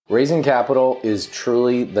Raising capital is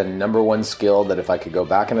truly the number one skill that if I could go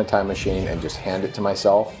back in a time machine and just hand it to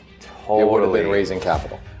myself, it would have been raising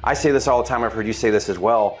capital. I say this all the time. I've heard you say this as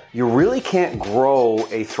well. You really can't grow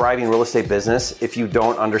a thriving real estate business if you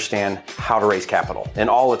don't understand how to raise capital in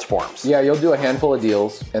all its forms. Yeah, you'll do a handful of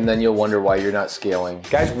deals and then you'll wonder why you're not scaling.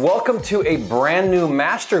 Guys, welcome to a brand new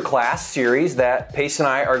Masterclass series that Pace and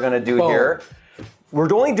I are going to do here.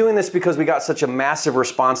 We're only doing this because we got such a massive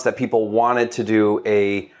response that people wanted to do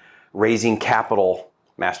a raising capital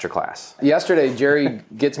Masterclass. Yesterday, Jerry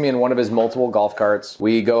gets me in one of his multiple golf carts.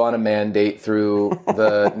 We go on a mandate through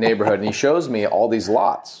the neighborhood and he shows me all these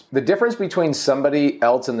lots. The difference between somebody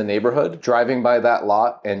else in the neighborhood driving by that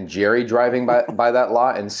lot and Jerry driving by that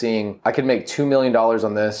lot and seeing I could make $2 million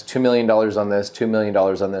on this, $2 million on this, $2 million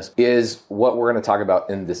on this is what we're going to talk about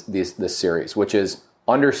in this series, which is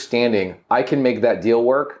understanding I can make that deal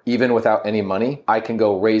work even without any money. I can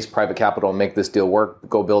go raise private capital and make this deal work,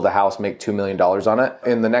 go build a house, make $2 million on it.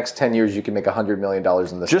 In the next 10 years, you can make $100 million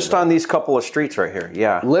in this. Just on these couple of streets right here,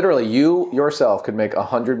 yeah. Literally, you yourself could make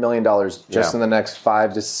 $100 million just in the next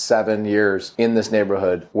 5 to 7 years in this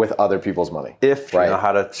neighborhood with other people's money. If you know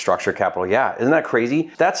how to structure capital, yeah. Isn't that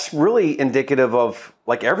crazy? That's really indicative of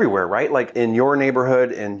like everywhere, right? Like in your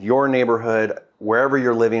neighborhood, wherever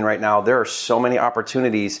you're living right now, there are so many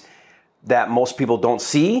opportunities that most people don't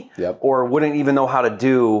see or wouldn't even know how to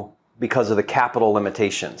do because of the capital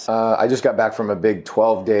limitations. I just got back from a big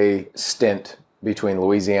 12-day stint between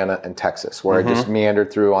Louisiana and Texas where I just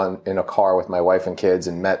meandered through in a car with my wife and kids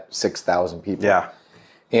and met 6,000 people. Yeah.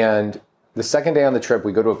 And the second day on the trip,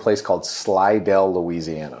 we go to a place called Slidell,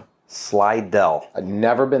 Louisiana. Slidell. I'd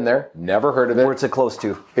never been there, never heard of it. Where's it close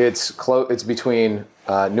to? It's between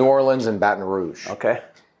New Orleans and Baton Rouge. Okay.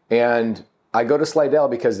 And I go to Slidell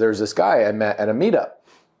because there's this guy I met at a meetup.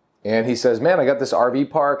 And he says, man, I got this RV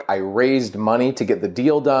park. I raised money to get the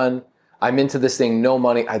deal done. I'm into this thing, no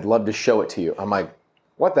money. I'd love to show it to you. I'm like,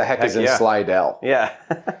 what the heck is in Slidell? Yeah.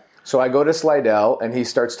 So I go to Slidell and he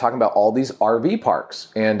starts talking about all these RV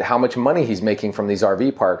parks and how much money he's making from these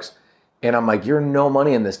RV parks. And I'm like, you're no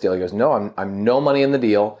money in this deal. He goes, no, I'm no money in the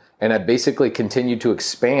deal. And I basically continued to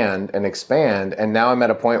expand. And now I'm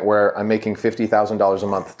at a point where I'm making $50,000 a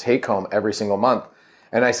month take home every single month.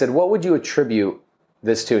 And I said, what would you attribute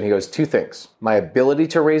this to? And he goes, 2 things. My ability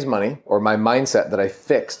to raise money or my mindset that I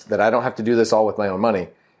fixed, that I don't have to do this all with my own money.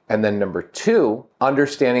 And then number 2,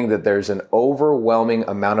 understanding that there's an overwhelming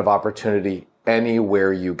amount of opportunity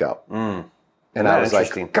anywhere you go. And I was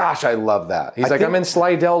like, gosh, I love that. He's I'm in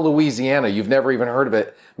Slidell, Louisiana. You've never even heard of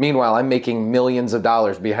it. Meanwhile, I'm making millions of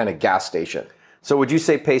dollars behind a gas station. So would you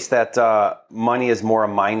say, Pace, that money is more a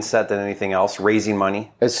mindset than anything else, raising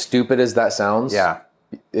money? As stupid as that sounds, yeah,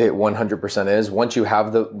 it 100% is. Once you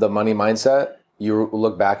have the money mindset, you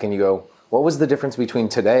look back and you go, what was the difference between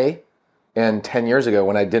today and 10 years ago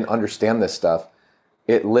when I didn't understand this stuff?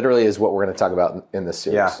 It literally is what we're going to talk about in this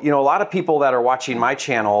series. Yeah. You know, a lot of people that are watching my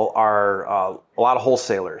channel are a lot of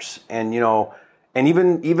wholesalers. And, and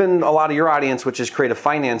even a lot of your audience, which is creative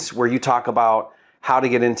finance, where you talk about how to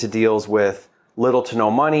get into deals with little to no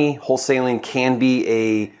money. Wholesaling can be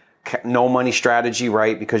a no money strategy,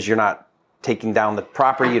 right? Because you're not taking down the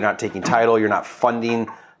property, you're not taking title, you're not funding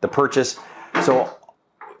the purchase. So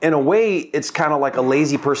in a way, it's kind of like a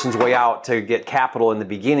lazy person's way out to get capital in the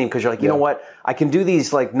beginning because you're like, you know what? I can do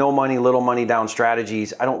these like no money, little money down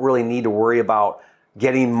strategies. I don't really need to worry about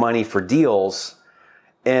getting money for deals.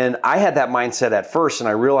 And I had that mindset at first and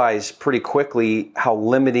I realized pretty quickly how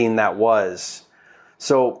limiting that was.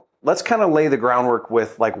 So let's kind of lay the groundwork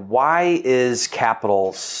with like, why is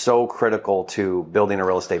capital so critical to building a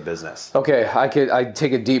real estate business? Okay, I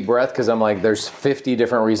take a deep breath because I'm like, there's 50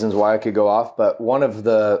 different reasons why I could go off. But one of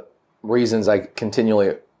the reasons I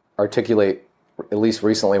continually articulate, at least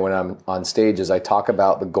recently when I'm on stage, is I talk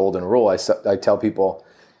about the golden rule. I tell people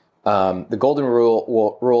the golden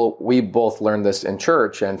rule, we both learned this in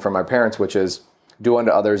church and from our parents, which is do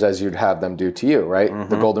unto others as you'd have them do to you, right?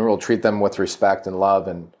 The golden rule, treat them with respect and love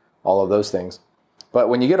and all of those things. But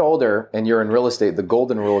when you get older and you're in real estate, the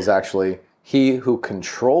golden rule is actually he who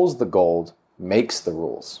controls the gold makes the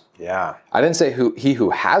rules. Yeah. I didn't say he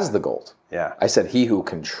who has the gold. Yeah. I said he who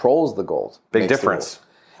controls the gold. Big difference.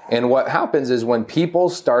 And what happens is when people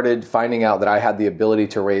started finding out that I had the ability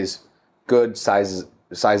to raise good sizes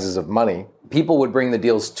of money, people would bring the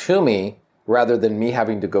deals to me rather than me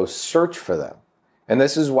having to go search for them. And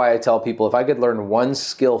this is why I tell people if I could learn one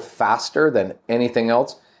skill faster than anything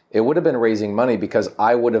else, It would have been raising money because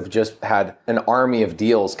I would have just had an army of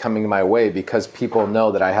deals coming my way because people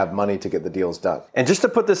know that I have money to get the deals done. And just to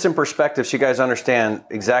put this in perspective so you guys understand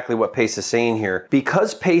exactly what Pace is saying here,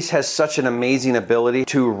 because Pace has such an amazing ability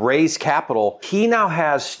to raise capital, he now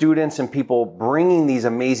has students and people bringing these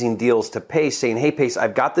amazing deals to Pace saying, hey Pace,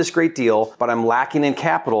 I've got this great deal, but I'm lacking in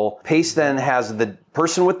capital. Pace then has the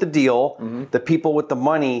person with the deal, the people with the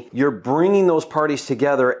money. You're bringing those parties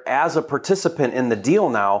together as a participant in the deal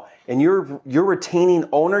now, and you're retaining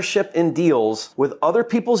ownership in deals with other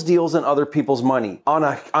people's deals and other people's money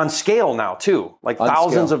on scale now too, like on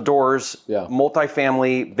thousands scale. Of doors,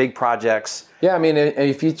 multifamily, big projects. Yeah, I mean,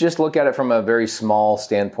 if you just look at it from a very small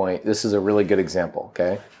standpoint, this is a really good example.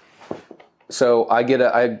 Okay. So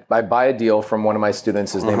I buy a deal from one of my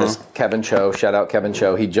students. His name is Kevin Cho. Shout out Kevin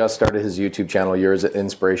Cho. He just started his YouTube channel. Yours at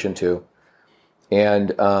Inspiration too.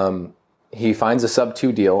 And he finds a sub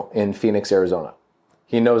 2 deal in Phoenix, Arizona.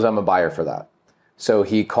 He knows I'm a buyer for that. So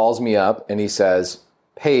he calls me up and he says,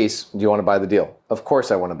 Pace, do you want to buy the deal? Of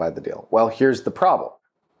course I want to buy the deal. Well, here's the problem,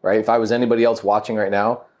 right? If I was anybody else watching right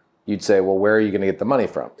now, you'd say, well, where are you going to get the money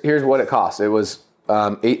from? Here's what it costs. It was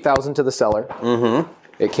 $8,000 to the seller.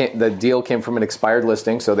 The deal came from an expired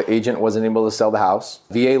listing, so the agent wasn't able to sell the house.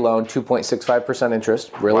 VA loan, 2.65%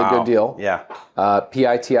 interest, really good deal. Yeah.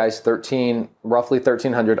 PITI's roughly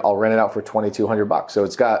 $1,300. I'll rent it out for $2,200. So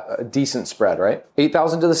it's got a decent spread, right?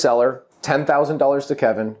 $8,000 to the seller, $10,000 to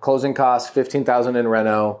Kevin, closing costs, $15,000 in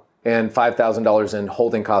reno, and $5,000 in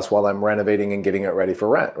holding costs while I'm renovating and getting it ready for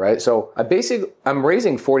rent, right? So I'm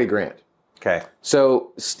raising $40,000. Okay.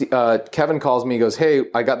 So Kevin calls me, he goes, hey,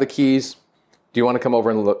 I got the keys. Do you want to come over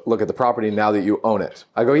and look at the property now that you own it?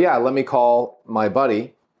 I go, yeah, let me call my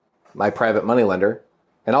buddy, my private money lender,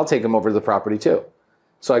 and I'll take him over to the property too.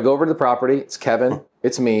 So I go over to the property, it's Kevin,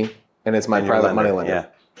 it's me, and it's my private money lender.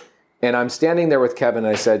 Yeah. And I'm standing there with Kevin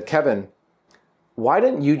and I said, Kevin, why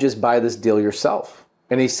didn't you just buy this deal yourself?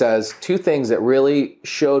 And he says two things that really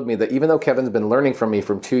showed me that even though Kevin's been learning from me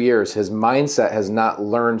for 2 years, his mindset has not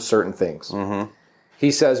learned certain things.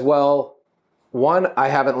 He says, well, one, I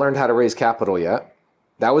haven't learned how to raise capital yet.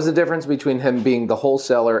 That was the difference between him being the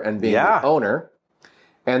wholesaler and being the owner.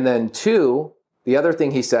 And then two, the other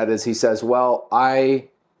thing he said is he says, well,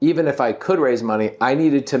 even if I could raise money, I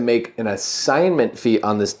needed to make an assignment fee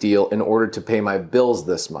on this deal in order to pay my bills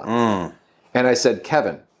this month. And I said,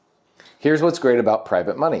 Kevin, here's what's great about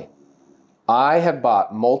private money. I have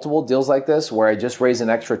bought multiple deals like this where I just raise an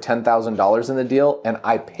extra $10,000 in the deal and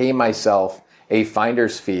I pay myself a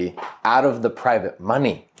finder's fee out of the private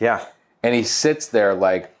money. Yeah. And he sits there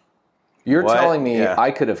like, you're telling me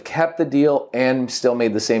I could have kept the deal and still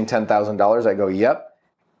made the same $10,000? I go, yep.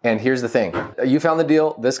 And here's the thing. You found the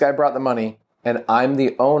deal, this guy brought the money, and I'm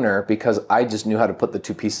the owner because I just knew how to put the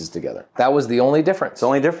two pieces together. That was the only difference. It's the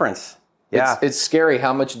only difference. Yeah. It's scary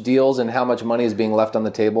how much deals and how much money is being left on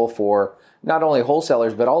the table for not only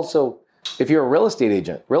wholesalers, but also if you're a real estate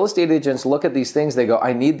agent. Real estate agents look at these things, they go,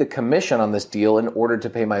 I need the commission on this deal in order to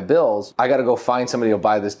pay my bills. I got to go find somebody to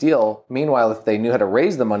buy this deal. Meanwhile, if they knew how to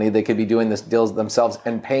raise the money, they could be doing this deals themselves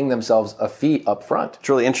and paying themselves a fee up front. It's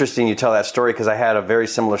really interesting you tell that story because I had a very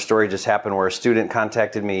similar story just happen where a student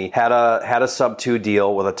contacted me, had a sub 2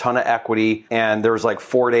 deal with a ton of equity, and there was like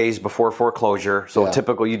 4 days before foreclosure. So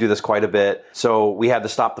typical, you do this quite a bit. So we had to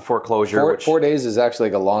stop the foreclosure. 4 days is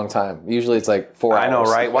actually like a long time. Usually it's like 4 hours. I know,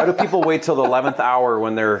 right? Why do people wait till the 11th hour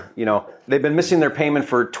when they're, they've been missing their payment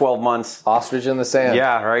for 12 months. Ostrich in the sand.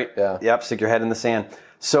 Yeah, right? Yeah. Yep, stick your head in the sand.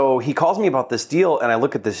 So he calls me about this deal, and I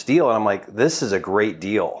look at this deal, and I'm like, this is a great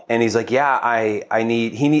deal. And he's like, yeah,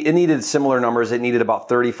 it needed similar numbers. It needed about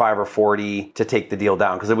 35 or 40 to take the deal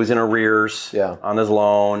down because it was in arrears on his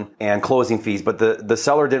loan and closing fees. But the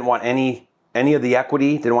seller didn't want any of the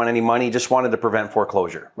equity, didn't want any money, just wanted to prevent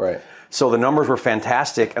foreclosure. Right. So the numbers were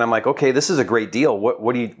fantastic, and I'm like, okay, this is a great deal.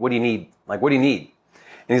 What do you need? Like, what do you need?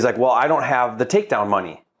 And he's like, well, I don't have the takedown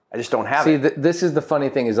money. I just don't have it. See, this is the funny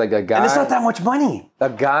thing is like a guy. And it's not that much money. A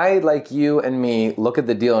guy like you and me look at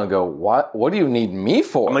the deal and go, what do you need me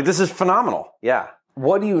for? I'm like, this is phenomenal. Yeah.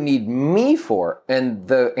 What do you need me for? And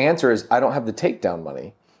the answer is, I don't have the takedown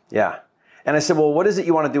money. Yeah. And I said, well, what is it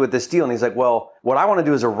you want to do with this deal? And he's like, well, what I want to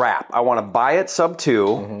do is a wrap. I want to buy it sub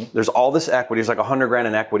 2. There's all this equity. There's like $100,000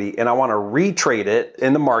 in equity. And I want to retrade it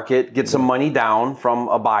in the market, get some money down from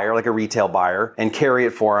a buyer, like a retail buyer, and carry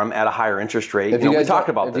it for them at a higher interest rate. We talked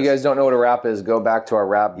about this. If you guys don't know what a wrap is, go back to our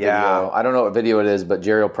wrap video. I don't know what video it is, but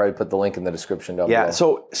Jerry will probably put the link in the description down below.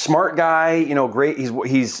 So smart guy, great.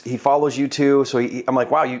 He follows you too. So I'm like,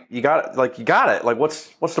 wow, you got it. Like, you got it. Like,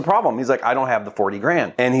 what's the problem? He's like, I don't have the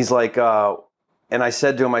 $40,000. And he's like, And I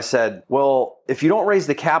said to him, I said, well, if you don't raise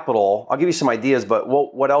the capital, I'll give you some ideas, but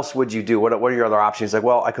what else would you do? What are your other options? He's like,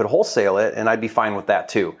 well, I could wholesale it and I'd be fine with that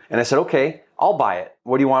too. And I said, okay, I'll buy it.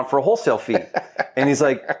 What do you want for a wholesale fee? And he's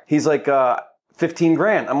like, 15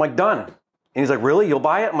 grand. I'm like, done. And he's like, really? You'll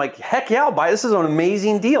buy it? I'm like, heck yeah, I'll buy it. This is an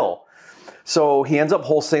amazing deal. So he ends up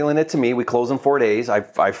wholesaling it to me. We close in 4 days.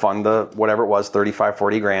 I fund the, whatever it was, 35,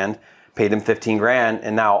 40 grand, paid him 15 grand.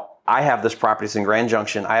 And now I have this property. It's in Grand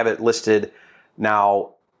Junction. I have it listed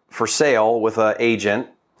now for sale with an agent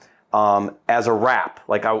as a wrap,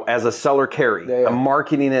 as a seller carry. Yeah. I'm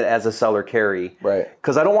marketing it as a seller carry. Right.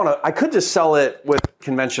 Because I don't want to, I could just sell it with to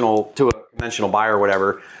a conventional buyer or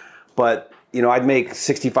whatever. But, I'd make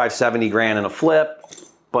 65, 70 grand in a flip,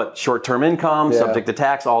 but short-term income, subject to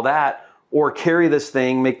tax, all that. Or carry this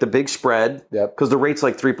thing, make the big spread, because the rate's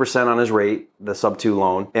like 3% on his rate, the sub-2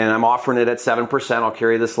 loan, and I'm offering it at 7%. I'll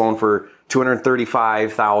carry this loan for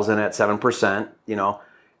 $235,000 at 7%,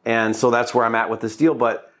 and so that's where I'm at with this deal.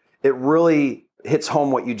 But it really hits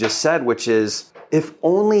home what you just said, which is if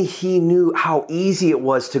only he knew how easy it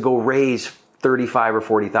was to go raise $35,000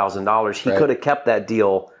 or $40,000, he could have kept that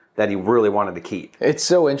deal that he really wanted to keep. It's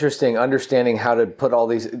so interesting understanding how to put all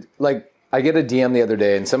these I get a DM the other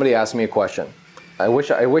day and somebody asked me a question. I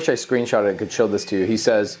wish I screenshot it and could show this to you. He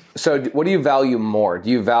says, so what do you value more? Do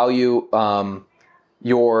you value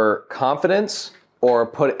your confidence or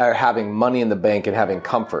having money in the bank and having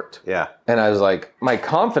comfort? Yeah. And I was like, my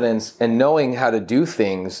confidence and knowing how to do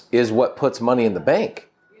things is what puts money in the bank.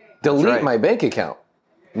 Delete my bank account.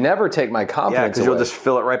 Never take my confidence away. Because you'll just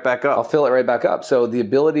fill it right back up. I'll fill it right back up. So the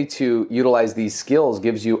ability to utilize these skills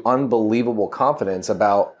gives you unbelievable confidence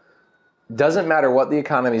about. Doesn't matter what the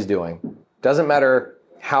economy is doing. Doesn't matter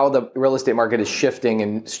how the real estate market is shifting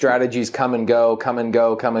and strategies come and go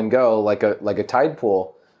like a tide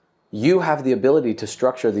pool. You have the ability to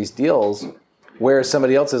structure these deals, whereas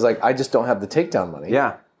somebody else is like, I just don't have the takedown money.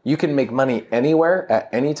 Yeah. You can make money anywhere at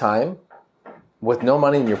any time with no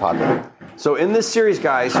money in your pocket. So in this series,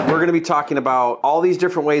 guys, we're going to be talking about all these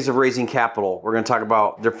different ways of raising capital. We're going to talk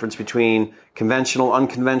about the difference between conventional,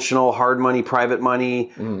 unconventional, hard money, private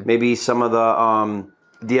money, maybe some of the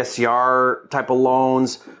DSCR type of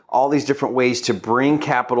loans, all these different ways to bring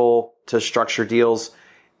capital to structure deals.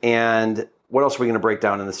 And what else are we going to break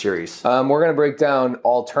down in the series? We're going to break down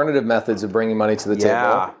alternative methods of bringing money to the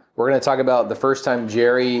table. We're going to talk about the first time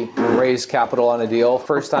Jerry raised capital on a deal,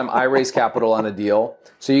 first time I raised capital on a deal,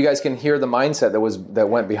 so you guys can hear the mindset that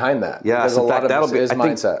went behind that. Yeah, because in fact, that'll be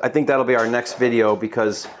mindset. I think that'll be our next video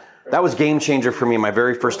because that was game changer for me. My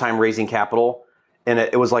very first time raising capital, and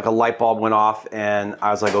it was like a light bulb went off, and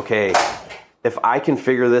I was like, okay, if I can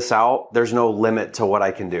figure this out, there's no limit to what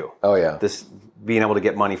I can do. Oh yeah, this being able to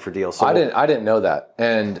get money for deals. So I didn't know that,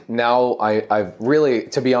 and now I've really,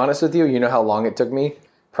 to be honest with you, you know how long it took me.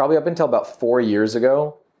 Probably up until about 4 years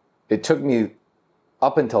ago, it took me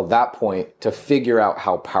up until that point to figure out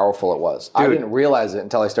how powerful it was. Dude, I didn't realize it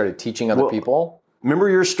until I started teaching other people. Remember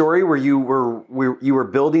your story where you were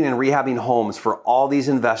building and rehabbing homes for all these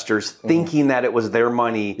investors thinking that it was their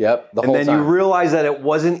money. Yep, the whole time. And then you realized that it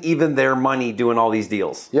wasn't even their money doing all these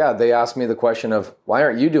deals. Yeah, they asked me the question of, why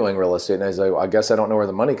aren't you doing real estate? And I was like, I guess I don't know where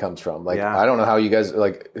the money comes from. I don't know how you guys,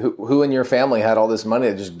 who in your family had all this money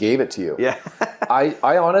that just gave it to you? Yeah.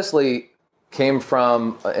 I honestly came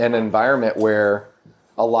from an environment where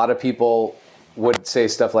a lot of people would say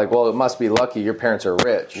stuff like, well, it must be lucky your parents are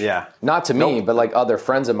rich. Yeah. Not to me, but like other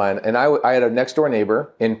friends of mine. And I had a next door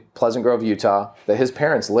neighbor in Pleasant Grove, Utah, that his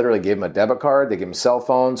parents literally gave him a debit card. They gave him cell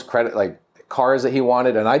phones, credit, like cars that he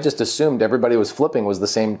wanted. And I just assumed everybody was flipping was the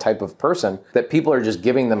same type of person, that people are just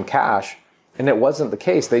giving them cash. And it wasn't the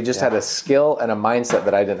case. They just had a skill and a mindset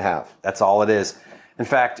that I didn't have. That's all it is. In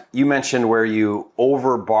fact, you mentioned where you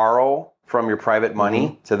over borrow from your private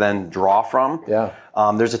money to then draw from. Yeah.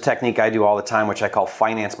 There's a technique I do all the time, which I call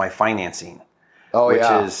finance my financing. Oh, which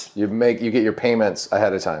is you get your payments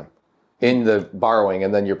ahead of time in the borrowing,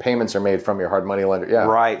 and then your payments are made from your hard money lender. Yeah.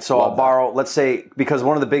 Right. So I'll borrow, let's say, because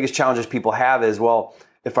one of the biggest challenges people have is, well,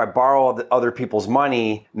 if I borrow other people's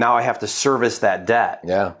money, now I have to service that debt.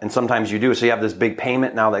 Yeah. And sometimes you do. So you have this big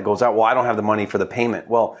payment now that goes out. Well, I don't have the money for the payment.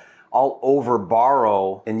 Well, I'll over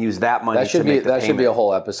borrow and use that money to make the payment. That should be a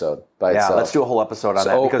whole episode by itself. Yeah, let's do a whole episode on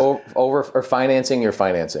that. Because over or financing your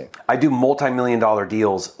financing. I do multi-million-dollar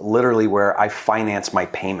deals literally where I finance my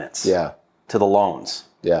payments to the loans.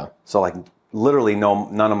 Yeah. So like literally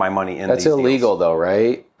none of my money in That's these illegal deals. Though,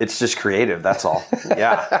 right? It's just creative, that's all.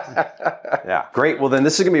 Yeah. Yeah. Great. Well, then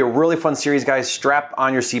this is going to be a really fun series, guys. Strap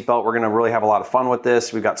on your seatbelt. We're going to really have a lot of fun with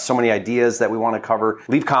this. We've got so many ideas that we want to cover.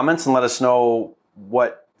 Leave comments and let us know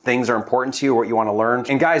what things are important to you, what you want to learn.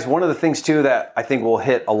 And guys, one of the things too that I think will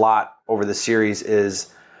hit a lot over the series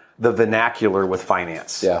is the vernacular with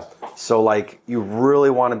finance. Yeah. So like you really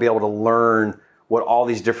want to be able to learn what all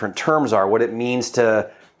these different terms are, what it means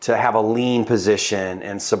to have a lien position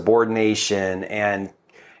and subordination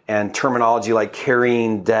and terminology like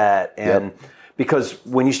carrying debt. And because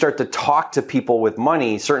when you start to talk to people with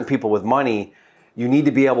money, certain people with money, you need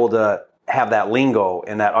to be able to have that lingo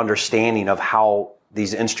and that understanding of how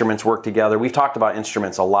these instruments work together. We've talked about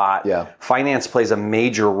instruments a lot. Yeah. Finance plays a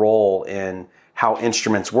major role in how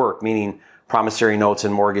instruments work, meaning promissory notes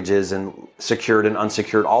and mortgages and secured and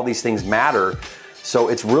unsecured. All these things matter. So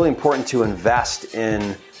it's really important to invest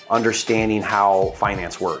in understanding how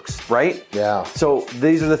finance works, right? Yeah. So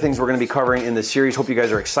these are the things we're going to be covering in this series. Hope you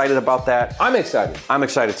guys are excited about that. I'm excited. I'm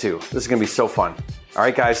excited too. This is going to be so fun. All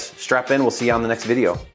right, guys, strap in. We'll see you on the next video.